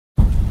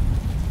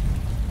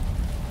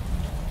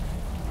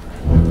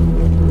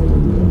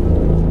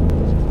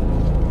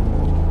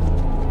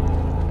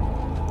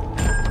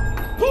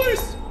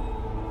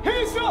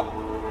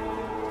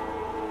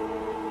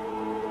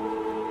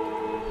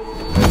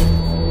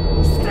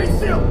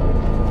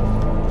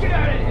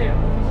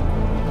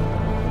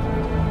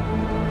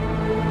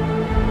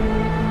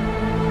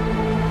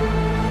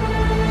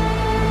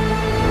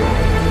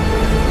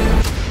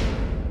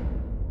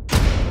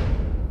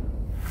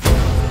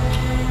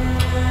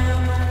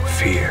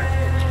fear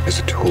is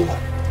a tool.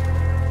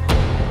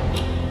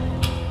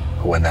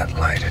 But when that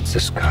light hits the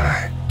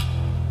sky,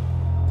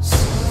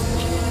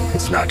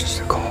 it's not just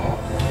a call.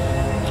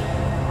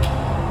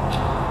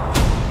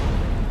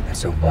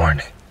 It's a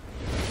warning.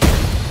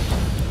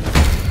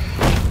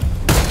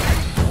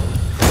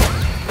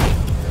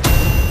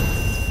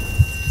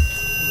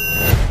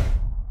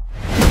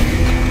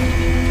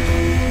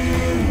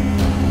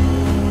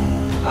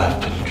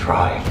 I've been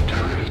trying to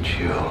reach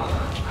you.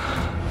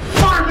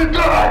 Where's the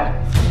gun?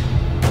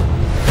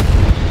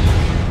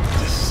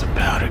 This is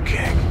about a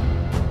king,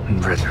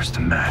 and Ritter's the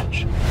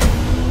match.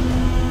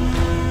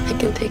 I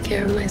can take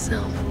care of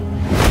myself.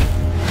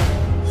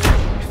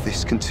 If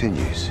this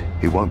continues,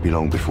 it won't be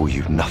long before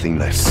you've nothing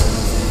left.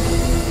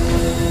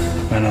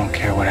 I don't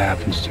care what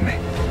happens to me.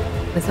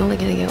 It's only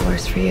gonna get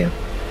worse for you.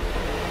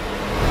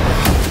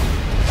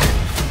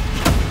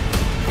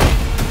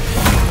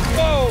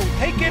 Whoa,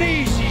 take it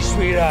easy,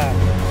 sweetheart.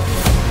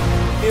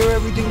 Hear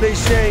everything they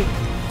say,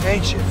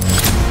 ain't you?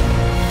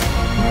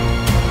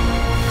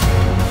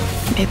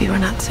 Maybe we're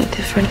not so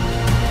different.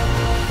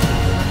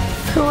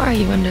 Who are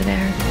you under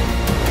there?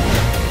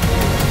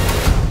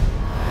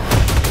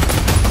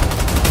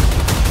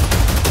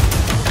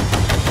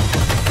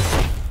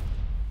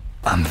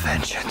 I'm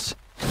vengeance.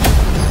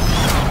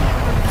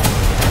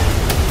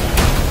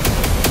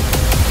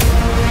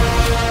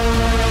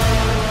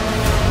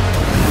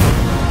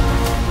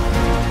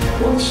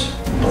 What's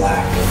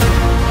black?